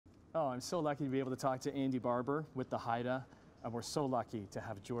Oh, I'm so lucky to be able to talk to Andy Barber with the Haida, and we're so lucky to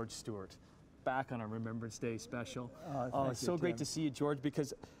have George Stewart back on our Remembrance Day special. Oh, it's so great to see you, George,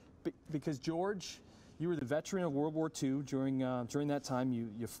 because George, you were the veteran of World War II. During that time,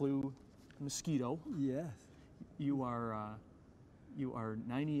 you flew Mosquito. Yes. You are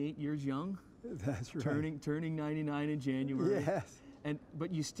 98 years young. That's right. Turning 99 in January. Yes.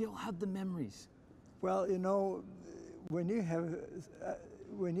 But you still have the memories. Well, you know, when you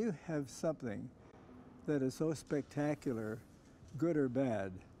have something that is so spectacular, good or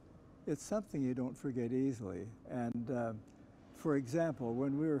bad, it's something you don't forget easily. And for example,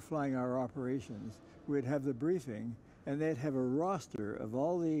 when we were flying our operations, we'd have the briefing, and they'd have a roster of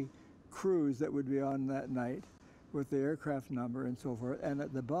all the crews that would be on that night, with the aircraft number and so forth. And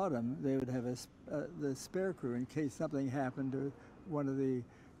at the bottom, they would have the spare crew in case something happened to one of the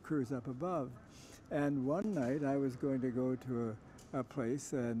crews up above. And one night, I was going to go to a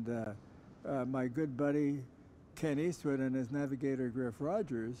place, and my good buddy Ken Eastwood and his navigator Griff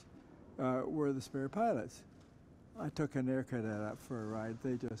Rogers were the spare pilots. I took an air cadet up for a ride.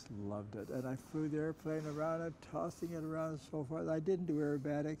 They just loved it. And I flew the airplane around it, tossing it around and so forth. I didn't do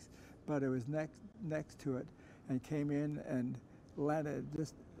aerobatics, but it was next to it, and came in and landed,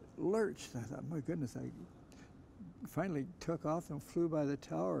 just lurched. I thought, my goodness, I finally took off and flew by the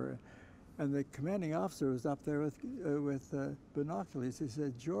tower. And the commanding officer was up there with binoculars. He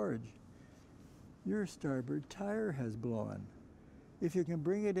said, George, your starboard tire has blown. If you can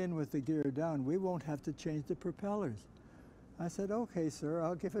bring it in with the gear down, we won't have to change the propellers. I said, okay, sir,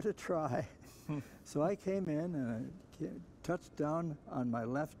 I'll give it a try. So I came in and I touched down on my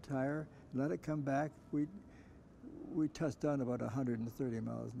left tire, let it come back. We touched down about 130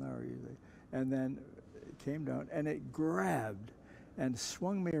 miles an hour usually. And then it came down and it grabbed and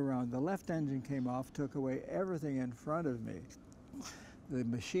swung me around. The left engine came off, took away everything in front of me. The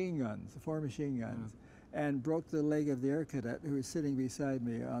machine guns, the 4 machine guns, and broke the leg of the air cadet who was sitting beside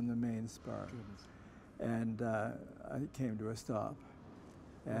me on the main spar. And I came to a stop.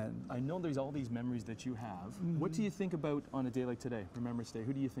 And I know there's all these memories that you have. What do you think about on a day like today, Remembrance Day?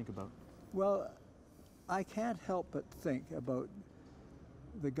 Who do you think about? Well, I can't help but think about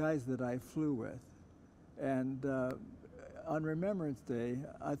the guys that I flew with. And on Remembrance Day,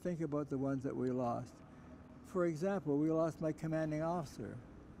 I think about the ones that we lost. For example, we lost my commanding officer,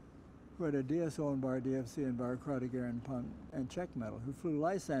 who had a DSO and bar, DFC and bar, Crottiger and check medal, who flew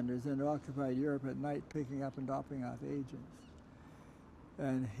Lysanders into occupied Europe at night, picking up and dropping off agents.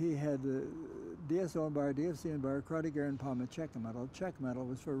 And he had the DSO and bar, DFC and bar, Crottiger and Palm, check medal. Check medal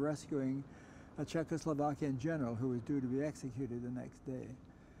was for rescuing a Czechoslovakian general who was due to be executed the next day.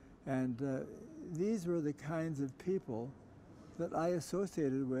 And these were the kinds of people that I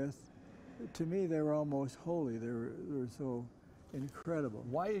associated with. To me, they were almost holy. They were so incredible.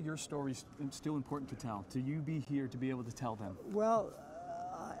 Why are your stories still important to tell? To you be here to be able to tell them? Well,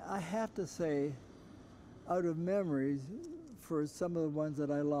 I have to say, out of memories, for some of the ones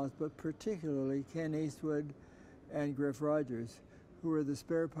that I lost, but particularly Ken Eastwood and Griff Rogers, who were the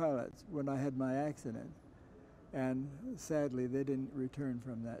spare pilots when I had my accident. And sadly, they didn't return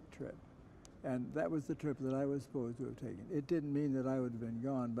from that trip. And that was the trip that I was supposed to have taken. It didn't mean that I would have been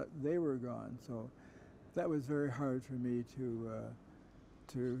gone, but they were gone. So that was very hard for me to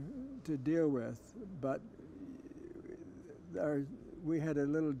deal with. But we had a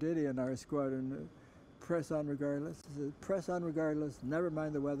little ditty in our squadron, press on regardless. It says, press on regardless, never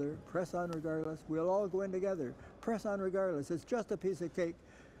mind the weather. Press on regardless, we'll all go in together. Press on regardless, it's just a piece of cake,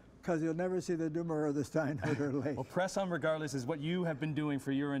 because you'll never see the Doomer or the Steinhuder Lake. Well, press on regardless is what you have been doing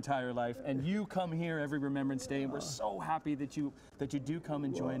for your entire life, and you come here every Remembrance Day, and we're so happy that you do come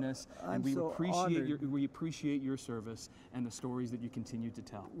and join us. And we appreciate your service and the stories that you continue to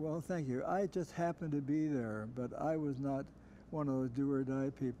tell. Well, thank you. I just happened to be there, but I was not one of those do or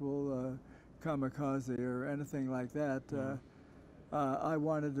die people, kamikaze or anything like that. I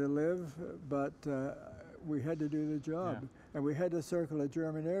wanted to live, but we had to do the job. Yeah. And we had to circle a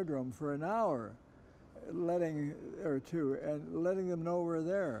German airdrome for an hour, or two, and letting them know we're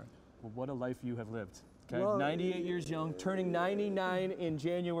there. Well, what a life you have lived. Okay, well, 98 years young, turning 99 in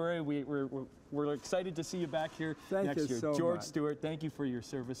January. We're excited to see you back here next year. So George much. Stewart, thank you for your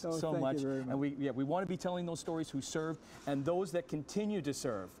service so thank much. You very much. And we want to be telling those stories who served and those that continue to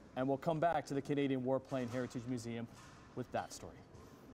serve. And we'll come back to the Canadian Warplane Heritage Museum with that story.